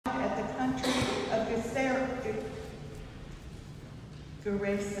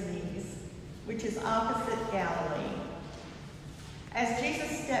Gerasenes, which is opposite Galilee. As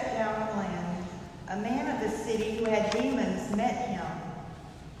Jesus stepped down on land, a man of the city who had demons met him.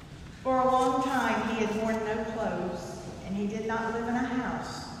 For a long time he had worn no clothes, and he did not live in a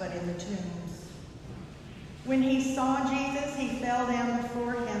house, but in the tombs. When he saw Jesus, he fell down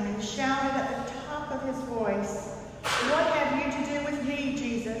before him and shouted at the top of his voice, "What have you to do with me,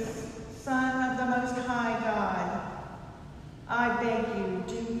 Jesus, Son of the Most High God? I beg you,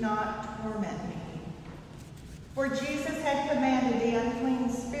 do not torment me." For Jesus had commanded the unclean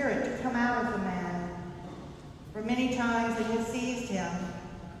spirit to come out of the man. For many times it had seized him.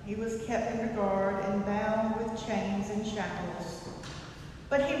 He was kept in regard and bound with chains and shackles.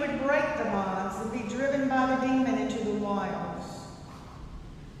 But he would break the bonds and be driven by the demon into the wilds.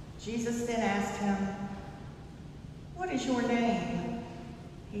 Jesus then asked him, "What is your name?"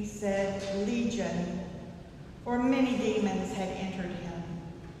 He said, "Legion," for many demons had entered him.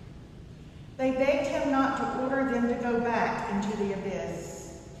 They begged him not to order them to go back into the abyss.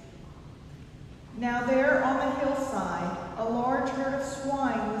 Now there on the hillside, a large herd of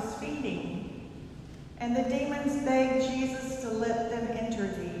swine was feeding, and the demons begged Jesus to let them enter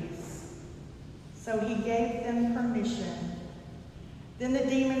these. So he gave them permission. Then the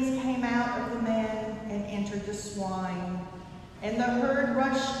demons came out of the man and entered the swine, and the herd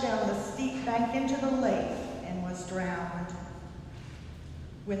rushed down the steep bank into the lake and was drowned.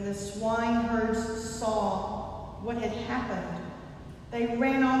 When the swineherds saw what had happened, they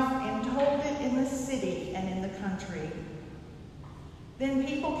ran off and told it in the city and in the country. Then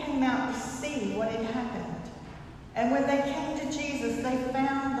people came out to see what had happened. And when they came to Jesus, they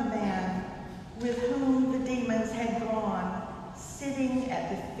found the man with whom the demons had gone, sitting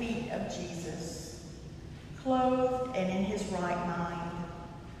at the feet of Jesus, clothed and in his right mind.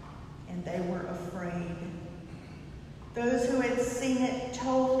 And they were afraid. Those who had seen it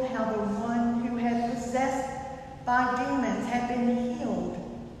told how the one who had possessed by demons had been healed.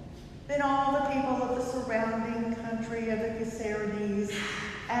 Then all the people of the surrounding country of the Gerasenes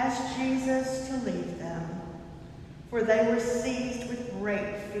asked Jesus to leave them, for they were seized with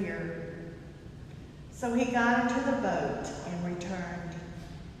great fear. So he got into the boat and returned.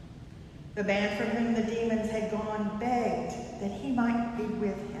 The man from whom the demons had gone begged that he might be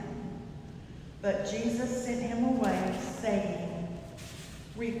with him. But Jesus sent him away, saying,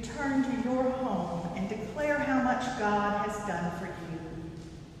 "Return to your home and declare how much God has done for you."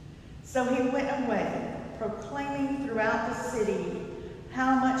 So he went away, proclaiming throughout the city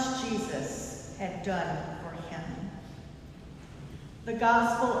how much Jesus had done for him. The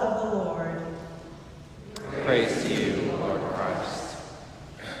Gospel of the Lord. Praise to you, Lord Christ.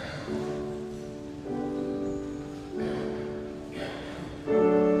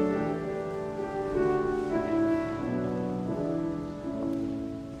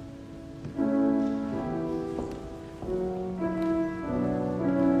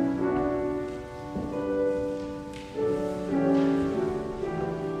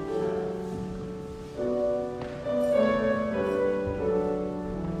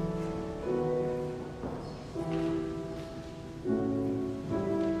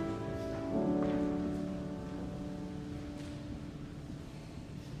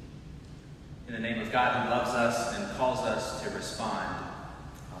 In the name of God who loves us and calls us to respond.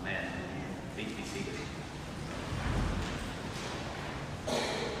 Amen. Please be seated.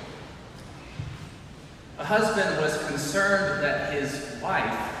 A husband was concerned that his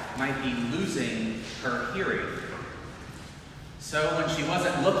wife might be losing her hearing. So when she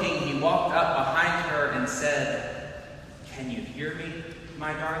wasn't looking, he walked up behind her and said, "Can you hear me,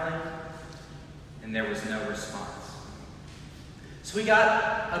 my darling?" And there was no response. So he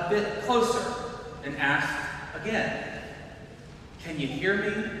got a bit closer and asked again, "Can you hear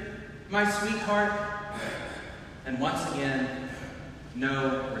me, my sweetheart?" And once again,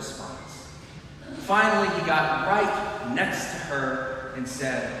 no response. Finally, he got right next to her and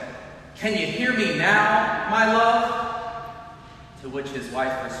said, "Can you hear me now, my love?" To which his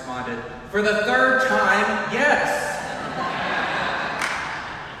wife responded, for the third time, "Yes."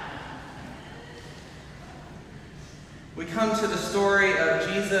 We come to the story of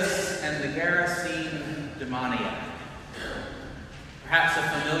Jesus and the Gerasene demoniac. Perhaps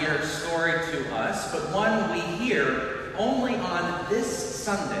a familiar story to us, but one we hear only on this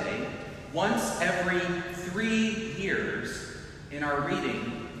Sunday, once every 3 years in our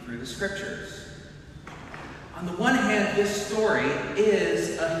reading through the Scriptures. On the one hand, this story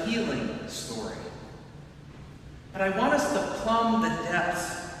is a healing story. But I want us to plumb the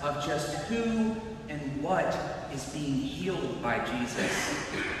depths of just who and what is being healed by Jesus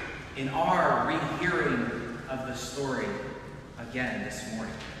in our rehearing of the story again this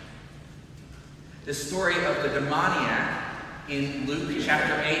morning. The story of the demoniac in Luke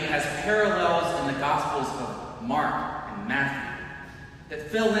chapter 8 has parallels in the Gospels of Mark and Matthew that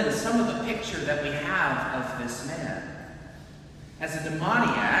fill in some of the picture that we have of this man. As a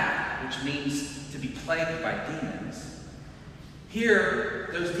demoniac, which means to be plagued by demons, here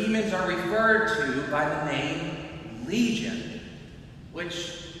those demons are referred to by the name Legion,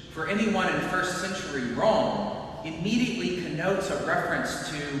 which for anyone in first century Rome immediately connotes a reference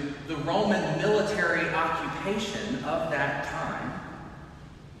to the Roman military occupation of that time.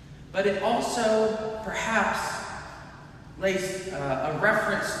 But it also perhaps lays a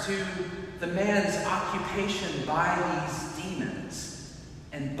reference to the man's occupation by these demons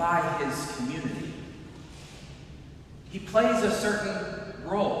and by his community. He plays a certain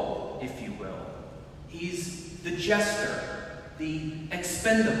role, if you will. He's the jester, the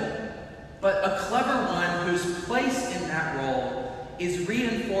expendable, but a clever one whose place in that role is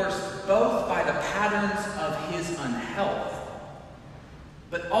reinforced both by the patterns of his unhealth,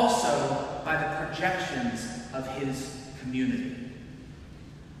 but also by the projections of his community.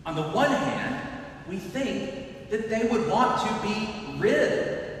 On the one hand, we think that they would want to be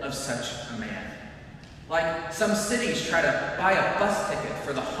rid of such a man. Like some cities try to buy a bus ticket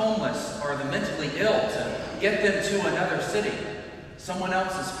for the homeless or the mentally ill to get them to another city, someone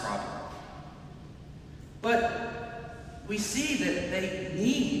else's problem. But we see that they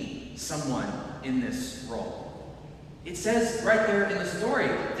need someone in this role. It says right there in the story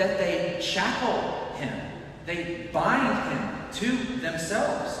that they shackle him. They bind him to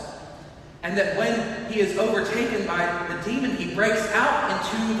themselves. And that when he is overtaken by the demon, he breaks out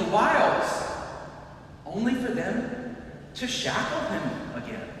into the wilds, only for them to shackle him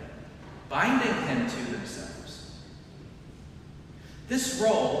again, binding him to themselves. This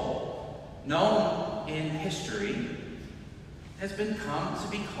role, known in history, has been come to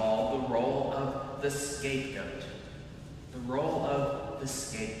be called the role of the scapegoat. The role of the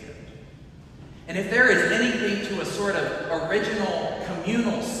scapegoat. And if there is anything to a sort of original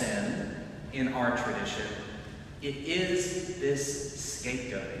communal sin in our tradition, it is this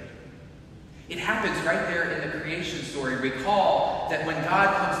scapegoating. It happens right there in the creation story. Recall that when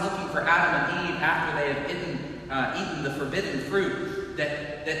God comes looking for Adam and Eve after they have eaten the forbidden fruit,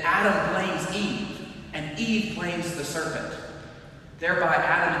 that Adam blames Eve, and Eve blames the serpent. Thereby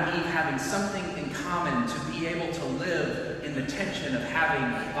Adam and Eve having something in common to be able to live in the tension of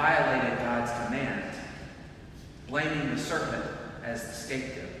having violated God's command, blaming the serpent as the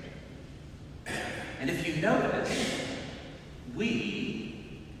scapegoat. And if you notice,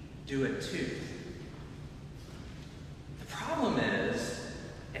 we do it too. The problem is,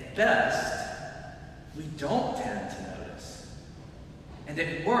 at best, we don't tend to notice. And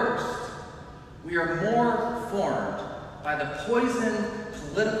at worst, we are more formed by the poison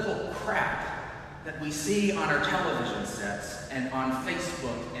political crap that we see on our television sets and on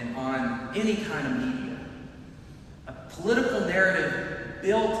Facebook and on any kind of media. A political narrative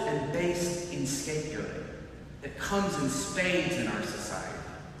built and based in scapegoating that comes in spades in our society.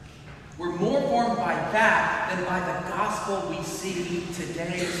 We're more formed by that than by the gospel we see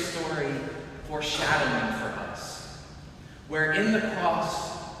today's story foreshadowing for us, where in the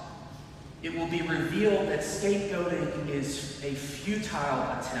cross it will be revealed that scapegoating is a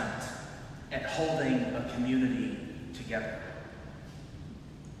futile attempt at holding a community together.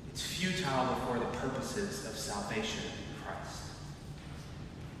 It's futile before the purposes of salvation in Christ.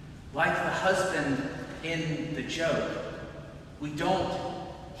 Like the husband in the joke, we don't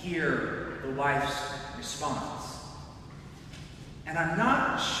hear the wife's response. And I'm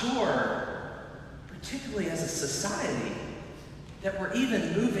not sure, particularly as a society, that we're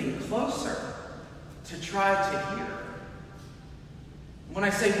even moving closer to try to hear. When I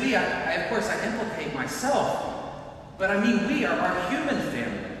say we, of course I implicate myself, but I mean we are our human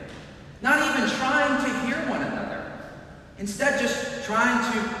family, not even trying to hear one another, instead just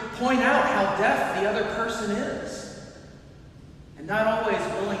trying to point out how deaf the other person is, and not always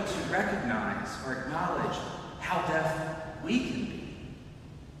willing to recognize or acknowledge how deaf we can be.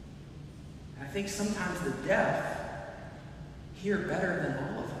 And I think sometimes the deaf hear better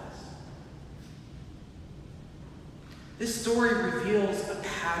than all of us. This story reveals a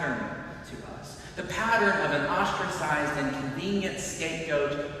pattern to us. The pattern of an ostracized and convenient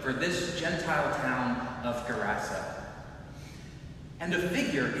scapegoat for this Gentile town of Gerasa. And a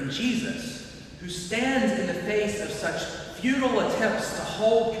figure in Jesus who stands in the face of such futile attempts to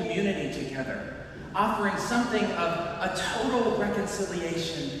hold community together, offering something of a total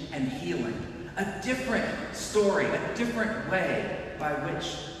reconciliation and healing. A different story, a different way by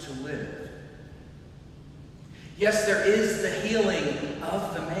which to live. Yes, there is the healing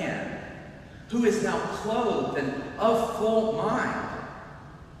of the man, who is now clothed and of full mind.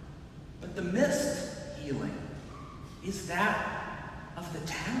 But the missed healing is that of the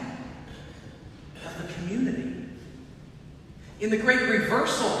town, of the community. In the great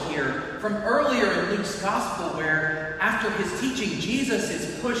reversal here from earlier in Luke's gospel, where after his teaching, Jesus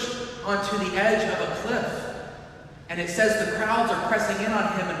is pushed onto the edge of a cliff. And it says the crowds are pressing in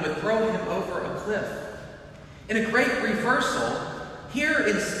on him and would throw him over a cliff. In a great reversal, here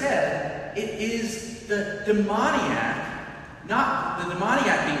instead, it is the demoniac, not the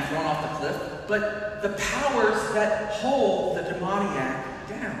demoniac being thrown off the cliff, but the powers that hold the demoniac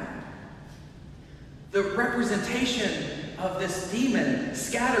down. The representation of this demon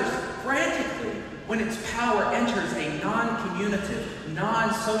scatters frantically when its power enters a non-communicative,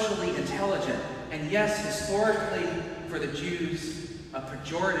 non-socially intelligent, and yes, historically for the Jews, a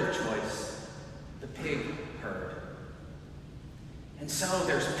pejorative choice, the pig herd. And so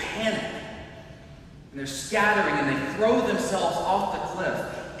there's panic, and they're scattering, and they throw themselves off the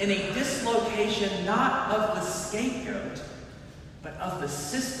cliff in a dislocation not of the scapegoat, but of the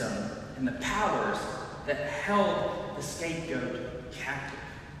system and the powers that held the scapegoat captive.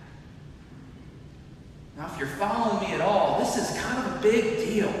 Now, if you're following me at all, this is kind of a big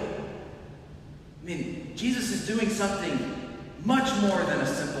deal. I mean, Jesus is doing something much more than a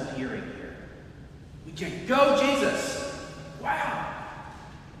simple hearing here. We can go, Jesus! Wow!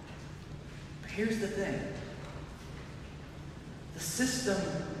 But here's the thing. The system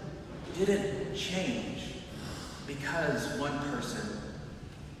didn't change because one person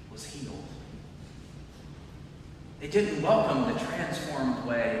was healed. They didn't welcome the transformed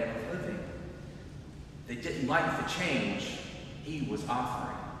way of living. They didn't like the change he was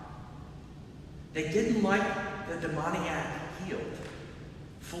offering. They didn't like the demoniac healed,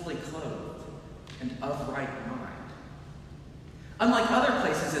 fully clothed, and of right mind. Unlike other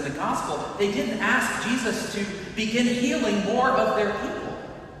places in the gospel, they didn't ask Jesus to begin healing more of their people.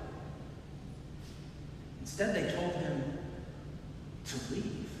 Instead, they told him to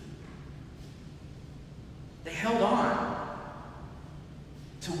leave. They held on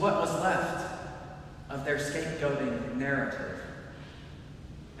to what was left of their scapegoating narrative.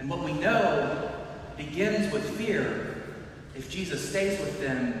 And what we know begins with fear, if Jesus stays with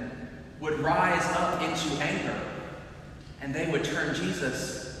them, would rise up into anger, and they would turn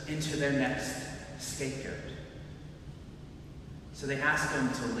Jesus into their next scapegoat. So they ask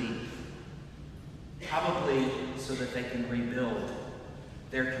him to leave, probably so that they can rebuild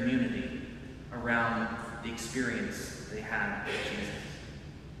their community around the experience they had with Jesus.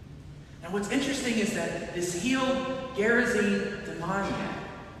 Now what's interesting is that this healed Gerasene demoniac,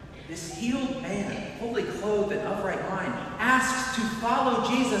 this healed man, fully clothed and upright mind, asks to follow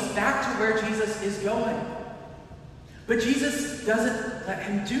Jesus back to where Jesus is going. But Jesus doesn't let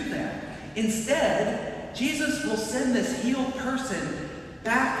him do that. Instead, Jesus will send this healed person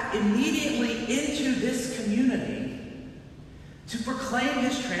back immediately into this community to proclaim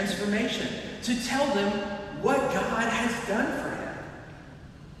his transformation, to tell them what God has done for him.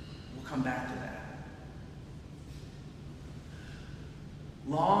 We'll come back to that.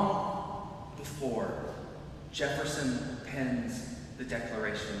 Long before Jefferson pens the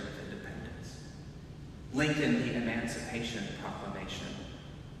Declaration of Independence, Lincoln the Emancipation Proclamation,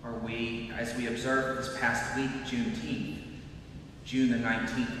 or we, as we observed this past week, Juneteenth, June the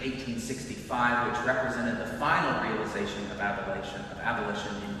 19th, 1865, which represented the final realization of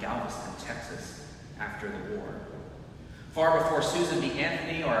abolition in Galveston, Texas, after the war. Far before Susan B.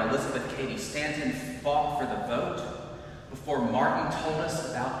 Anthony or Elizabeth Cady Stanton fought for the vote, before Martin told us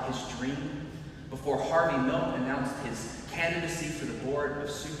about his dream, before Harvey Milk announced his candidacy for the Board of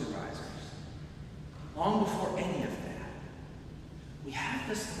Supervisors, long before any of that, we have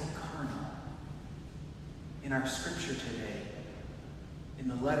this little kernel in our scripture today, in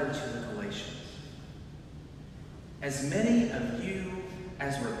the letter to the Galatians. As many of you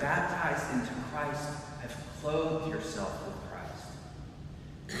as were baptized into Christ have clothed yourself with Christ.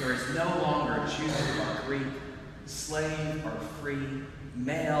 There is no longer Jew or Greek, slave or free,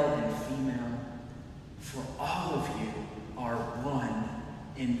 male and female, for all of you are one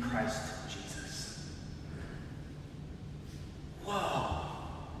in Christ Jesus. Whoa!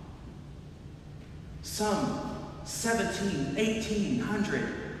 Some 1800,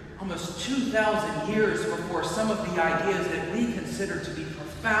 almost 2,000 years before some of the ideas that we consider to be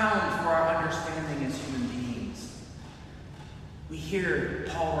profound for our understanding as human beings, we hear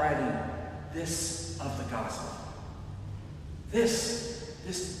Paul writing this of the gospel.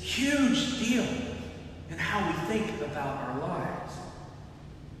 This huge deal in how we think about our lives.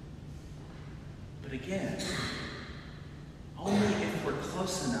 But again,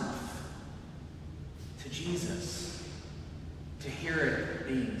 close enough to Jesus to hear it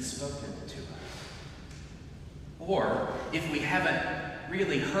being spoken to us. Or, if we haven't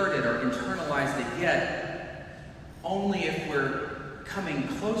really heard it or internalized it yet, only if we're coming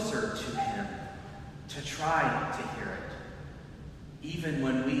closer to him to try to hear it, even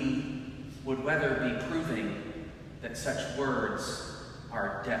when we would rather be proving that such words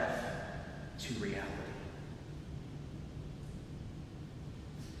are deaf to reality.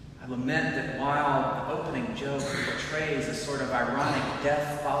 I lament that while the opening joke portrays a sort of ironic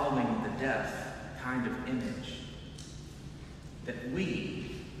death following the death kind of image, that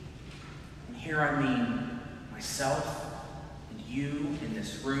we, and here I mean myself and you in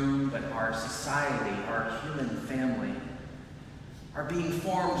this room, but our society, our human family, are being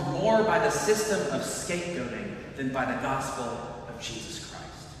formed more by the system of scapegoating than by the gospel of Jesus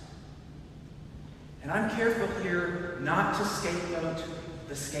Christ. And I'm careful here not to scapegoat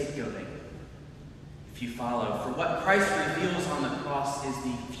the scapegoating, if you follow. For what Christ reveals on the cross is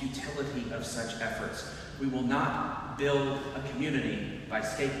the futility of such efforts. We will not build a community by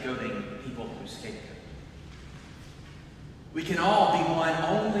scapegoating people who scapegoat. We can all be one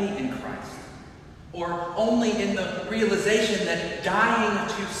only in Christ, or only in the realization that dying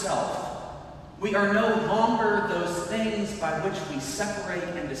to self, we are no longer those things by which we separate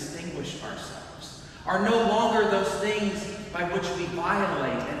and distinguish ourselves, are no longer those things by which we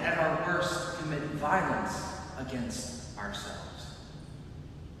violate and at our worst commit violence against ourselves.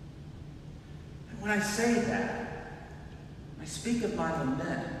 And when I say that, I speak of my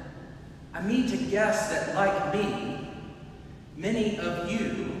lament. I mean to guess that, like me, many of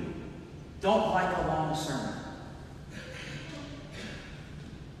you don't like a long sermon.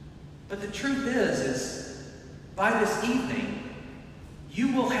 But the truth is by this evening,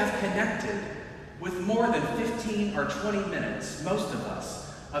 you will have connected with more than 15 or 20 minutes, most of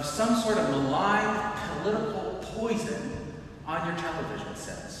us, of some sort of malign political poison on your television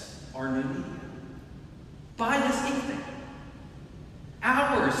sets or new media. By this evening,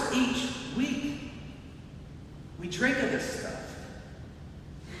 hours each week, we drink of this stuff.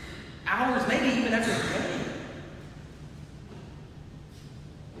 Hours, maybe even every day.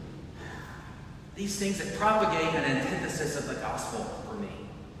 These things that propagate an antithesis of the gospel for me.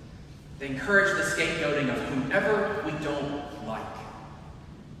 They encourage the scapegoating of whomever we don't like.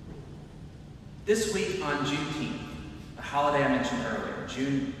 This week on Juneteenth, the holiday I mentioned earlier,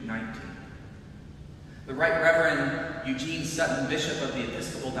 June 19th, the Right Reverend Eugene Sutton, Bishop of the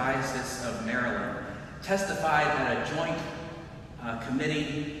Episcopal Diocese of Maryland, testified at a joint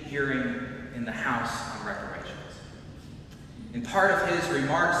committee hearing in the House on reparations. In part of his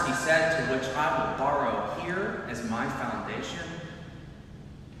remarks, he said, to which I will borrow here as my foundation,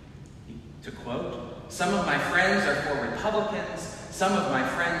 to quote, "Some of my friends are for Republicans, some of my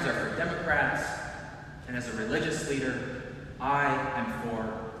friends are for Democrats, and as a religious leader, I am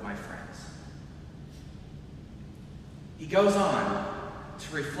for my friends." He goes on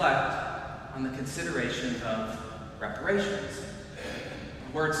to reflect on the consideration of reparations,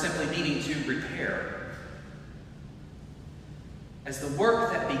 a word simply meaning to repair, as the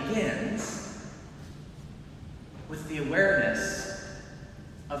work that begins with the awareness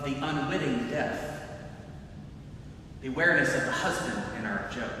of the unwitting death, the awareness of the husband in our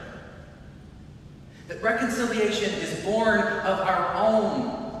joke. That reconciliation is born of our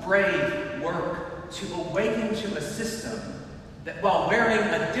own brave work to awaken to a system that, while wearing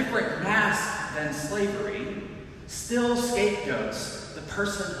a different mask than slavery, still scapegoats the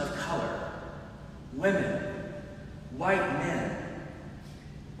person of color, women, white men,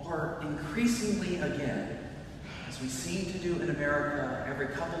 or increasingly again, as we seem to do in America every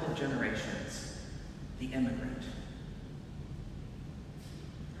couple of generations, the immigrant.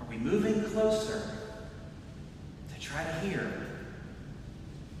 Are we moving closer to try to hear?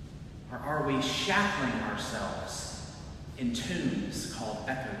 Or are we shackling ourselves in tombs called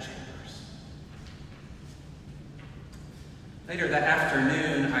echo chambers? Later that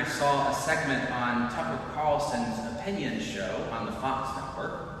afternoon, I saw a segment on Tucker Carlson's opinion show on the Fox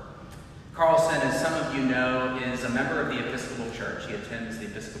network. Carlson, as some of you know, is a member of the Episcopal Church. He attends the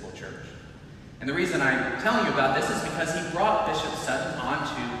Episcopal Church. And the reason I'm telling you about this is because he brought Bishop Sutton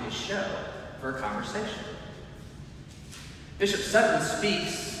onto his show for a conversation. Bishop Sutton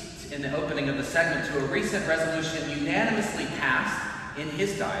speaks in the opening of the segment to a recent resolution unanimously passed in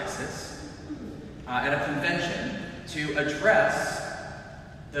his diocese at a convention to address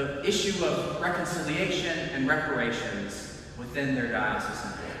the issue of reconciliation and reparations within their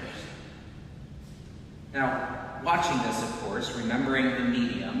diocesan borders. Now, watching this, of course, remembering the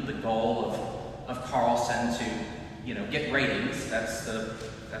medium, the goal of Carlson to get ratings. That's the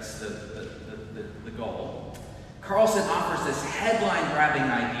goal. Carlson offers this headline-grabbing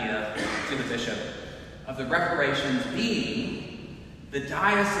idea to the bishop of the reparations being the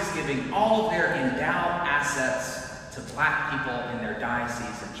diocese giving all of their endowed assets to black people in their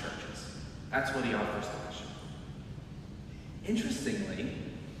dioceses and churches. That's what he offers the bishop. Interestingly,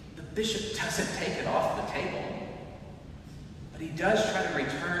 the bishop doesn't take it off the table, but he does try to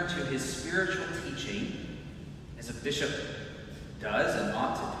return to his spiritual teaching, as a bishop does and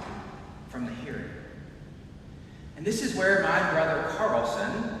ought to do, from the hearing. And this is where my brother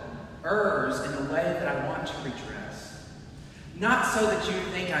Carlson errs in a way that I want to redress. Not so that you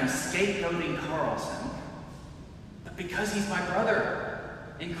think I'm scapegoating Carlson, but because he's my brother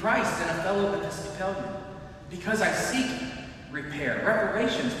in Christ and a fellow Episcopalian. Because I seek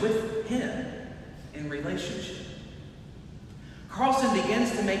reparations with him in relationship. Carlson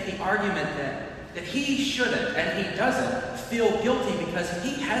begins to make the argument that he shouldn't and he doesn't feel guilty because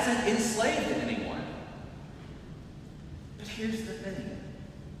he hasn't enslaved anyone. But here's the thing.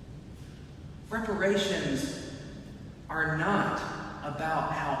 Reparations are not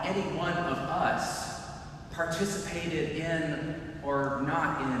about how any one of us participated in or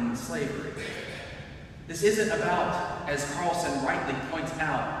not in slavery. This isn't about, as Carlson rightly points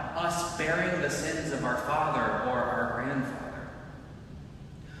out, us bearing the sins of our father or our grandfather.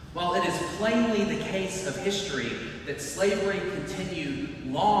 While it is plainly the case of history that slavery continued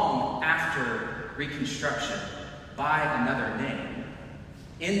long after Reconstruction by another name,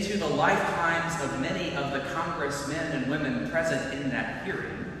 into the lifetimes of many of the congressmen and women present in that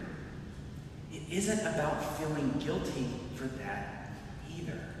hearing, it isn't about feeling guilty for that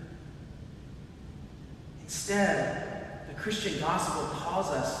either. Instead, the Christian gospel calls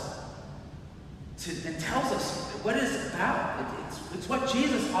us to and tells us what it's about. It's what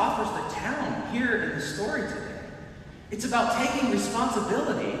Jesus offers the town here in the story today. It's about taking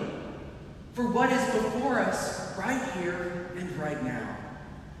responsibility for what is before us right here and right now.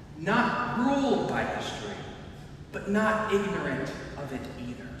 Not ruled by history, but not ignorant of it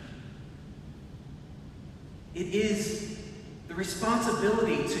either. It is the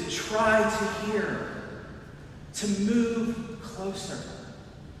responsibility to try to hear, to move closer,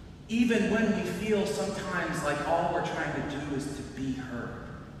 even when we feel sometimes like all we're trying to do is to be heard.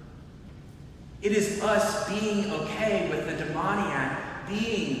 It is us being okay with the demoniac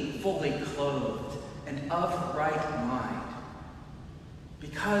being fully clothed and of right mind.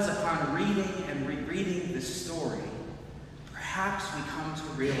 Because upon reading and rereading this story, perhaps we come to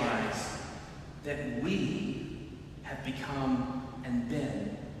realize that we have become and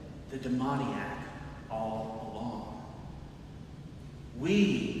been the demoniac all along.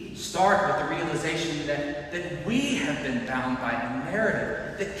 We start with the realization that we have been bound by a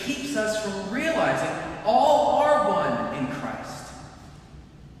narrative that keeps us from realizing all are one in Christ.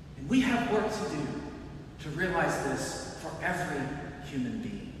 And we have work to do to realize this for every human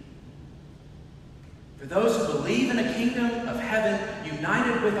being. For those who believe in a kingdom of heaven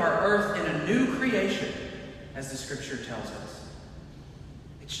united with our earth in a new creation, as the scripture tells us.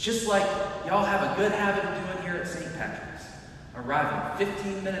 It's just like y'all have a good habit of doing here at St. Patrick's, arriving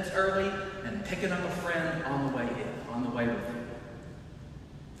 15 minutes early and picking up a friend on the way with you.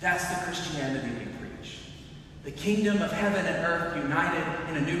 That's the Christianity we preach. The kingdom of heaven and earth united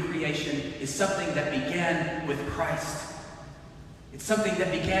in a new creation is something that began with Christ. It's something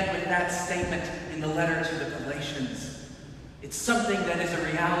that began with that statement in the letter to the Galatians. It's something that is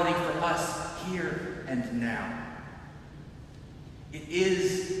a reality for us here and now. It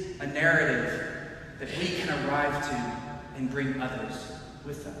is a narrative that we can arrive to and bring others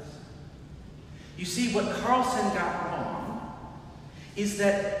with us. You see, what Carlson got wrong is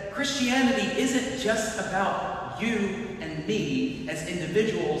that Christianity isn't just about you and me as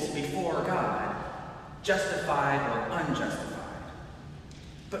individuals before God, justified or unjustified.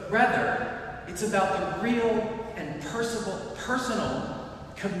 But rather, it's about the real and personal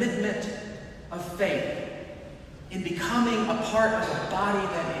commitment of faith in becoming a part of a body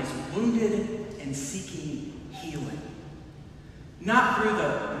that is wounded and seeking healing. Not through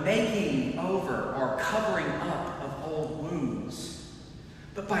the making over or covering up of old wounds,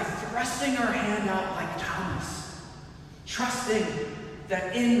 but by thrusting our hand out like Thomas, trusting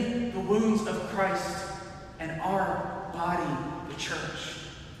that in the wounds of Christ and our body, the church,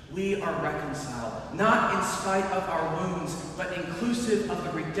 we are reconciled, not in spite of our wounds, but inclusive of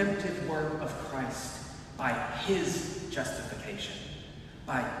the redemptive work of Christ by his justification,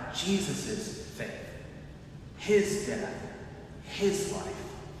 by Jesus' faith, his death, his life.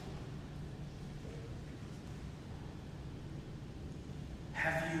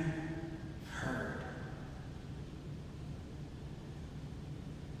 Have you heard?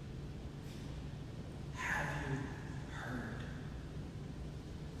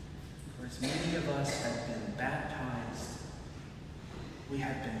 us have been baptized, we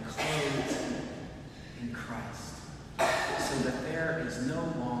have been clothed in Christ, so that there is no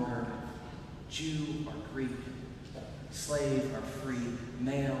longer Jew or Greek, slave or free,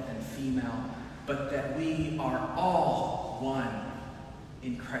 male and female, but that we are all one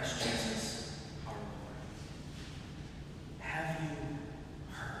in Christ Jesus our Lord. Have you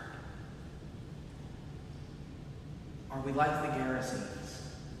heard? Are we like the Gerasenes?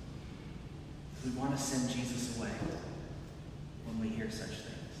 We want to send Jesus away when we hear such things.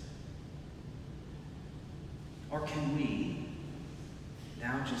 Or can we,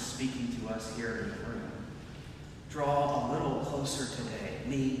 now just speaking to us here in the room, draw a little closer today,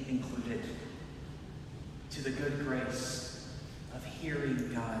 me included, to the good grace of hearing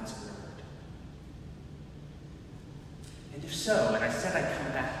God's word? And if so, and I said I'd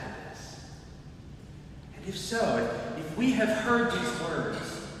come back to this, and if so, if we have heard these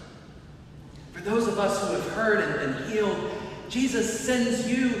words, for those of us who have heard and been healed, Jesus sends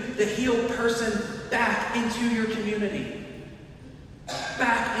you, the healed person, back into your community,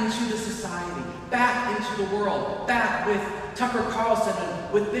 back into the society, back into the world, back with Tucker Carlson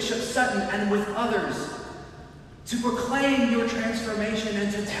and with Bishop Sutton and with others, to proclaim your transformation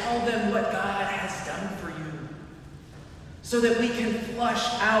and to tell them what God has done for you, so that we can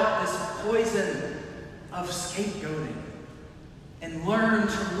flush out this poison of scapegoating and learn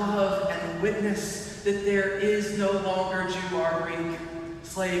to love and witness that there is no longer Jew or Greek,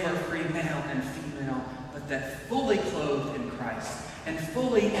 slave or free, male and female, but that fully clothed in Christ and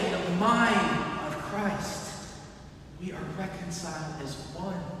fully in the mind of Christ, we are reconciled as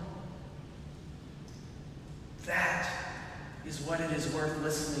one. That is what it is worth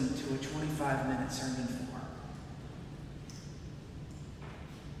listening to a 25-minute sermon for.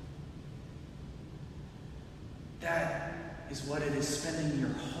 That is what it is spending your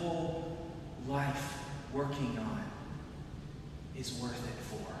whole life working on is worth it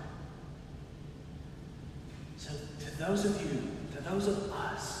for. So to those of you, to those of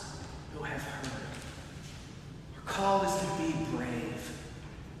us who have heard, our call is to be brave,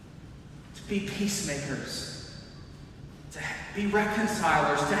 to be peacemakers, to be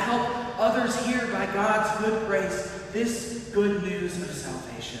reconcilers, to help others hear by God's good grace this good news of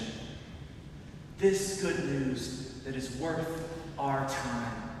salvation, this good news that is worth our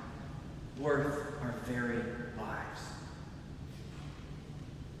time, worth our very lives.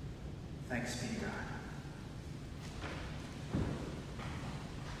 Thanks be to God.